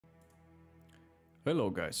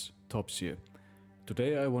Hello guys, Tops here.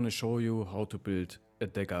 Today I want to show you how to build a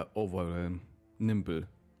Dagger Overwhelm Nimble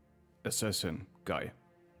Assassin guy.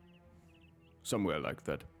 Somewhere like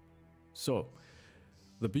that. So,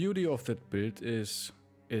 the beauty of that build is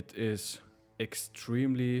it is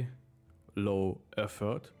extremely low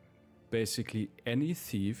effort. Basically any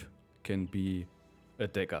thief can be a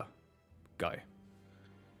Dagger guy.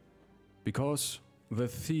 Because the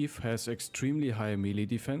thief has extremely high melee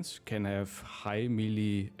defense, can have high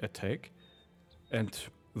melee attack, and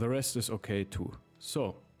the rest is okay too.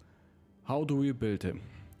 So, how do we build him?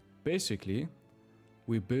 Basically,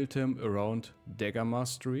 we build him around Dagger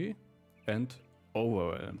Mastery and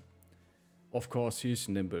Overwhelm. Of course, he's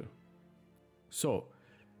nimble. So,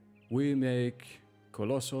 we make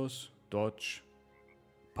Colossus, Dodge,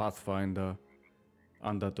 Pathfinder,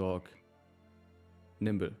 Underdog,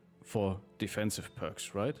 Nimble for defensive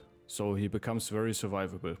perks, right? So he becomes very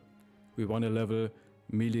survivable. We want to level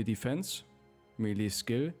melee defense, melee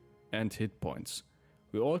skill and hit points.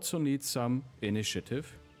 We also need some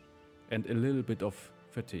initiative and a little bit of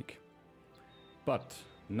fatigue. But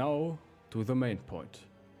now to the main point.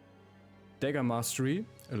 Dagger Mastery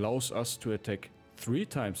allows us to attack 3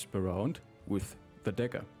 times per round with the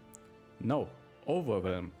dagger. Now,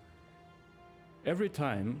 Overwhelm. Every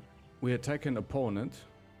time we attack an opponent,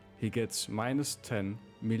 he gets -10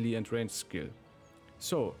 melee and range skill.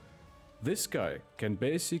 So, this guy can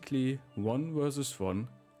basically 1 versus 1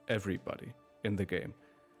 everybody in the game.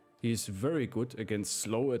 He's very good against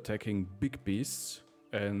slow attacking big beasts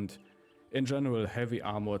and in general heavy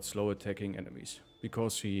armored slow attacking enemies,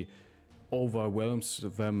 because he overwhelms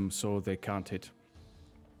them so they can't hit.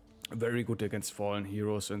 Very good against fallen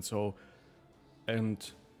heroes and so.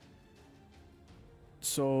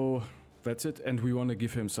 That's it, and we want to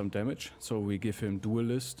give him some damage, so we give him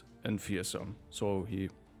Duelist and Fearsome. So he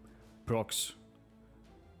procs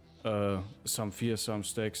some Fearsome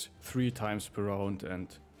stacks 3 times per round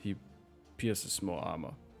and he pierces more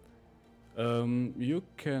armor. You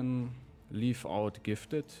can leave out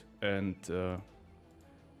Gifted and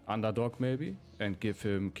Underdog maybe, and give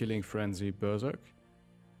him Killing Frenzy Berserk,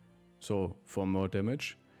 so for more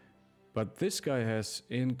damage. But this guy has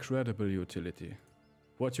incredible utility.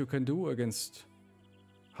 What you can do against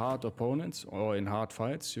hard opponents or in hard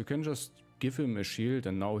fights, you can just give him a shield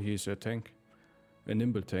and now he's a tank. A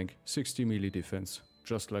nimble tank, 60 melee defense,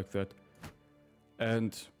 just like that.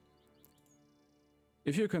 And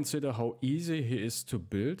if you consider how easy he is to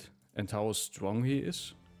build and how strong he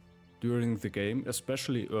is during the game,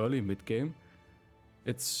 especially early mid-game,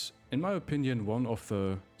 it's, in my opinion, one of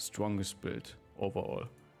the strongest build overall.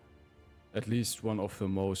 At least one of the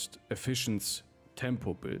most efficient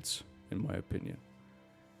tempo builds, in my opinion.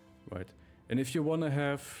 Right. And if you want to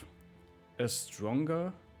have a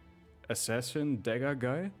stronger assassin dagger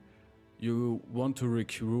guy, you want to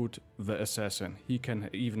recruit the assassin. He can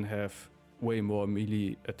even have way more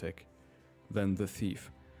melee attack than the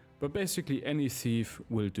thief. But basically any thief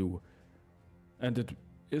will do. And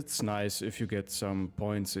it's nice if you get some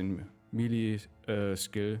points in melee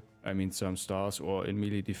skill, I mean some stars, or in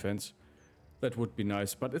melee defense. That would be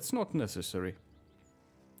nice, but it's not necessary.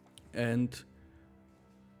 And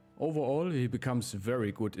overall he becomes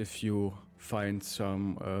very good if you find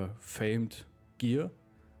some famed gear.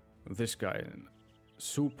 This guy,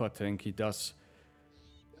 super tank,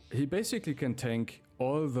 he basically can tank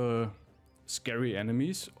all the scary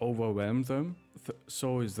enemies, overwhelm them,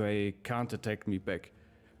 so they can't attack me back.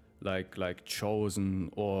 Like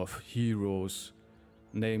Chosen or heroes,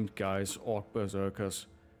 named guys, orc berserkers.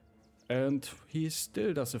 And he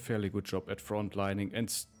still does a fairly good job at frontlining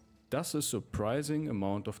and does a surprising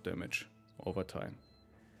amount of damage over time.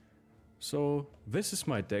 So this is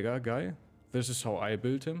my dagger guy. This is how I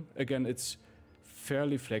built him. Again, it's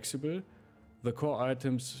fairly flexible. The core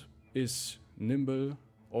items is Nimble,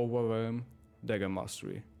 Overwhelm, Dagger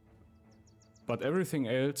Mastery. But everything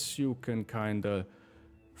else you can kinda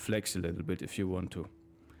flex a little bit if you want to.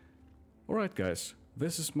 Alright guys,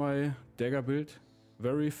 this is my dagger build.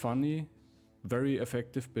 Very funny, very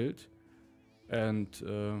effective build. And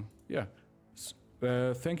yeah,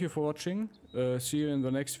 thank you for watching. See you in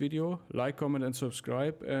the next video. Like, comment and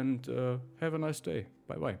subscribe, and have a nice day.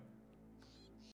 Bye bye.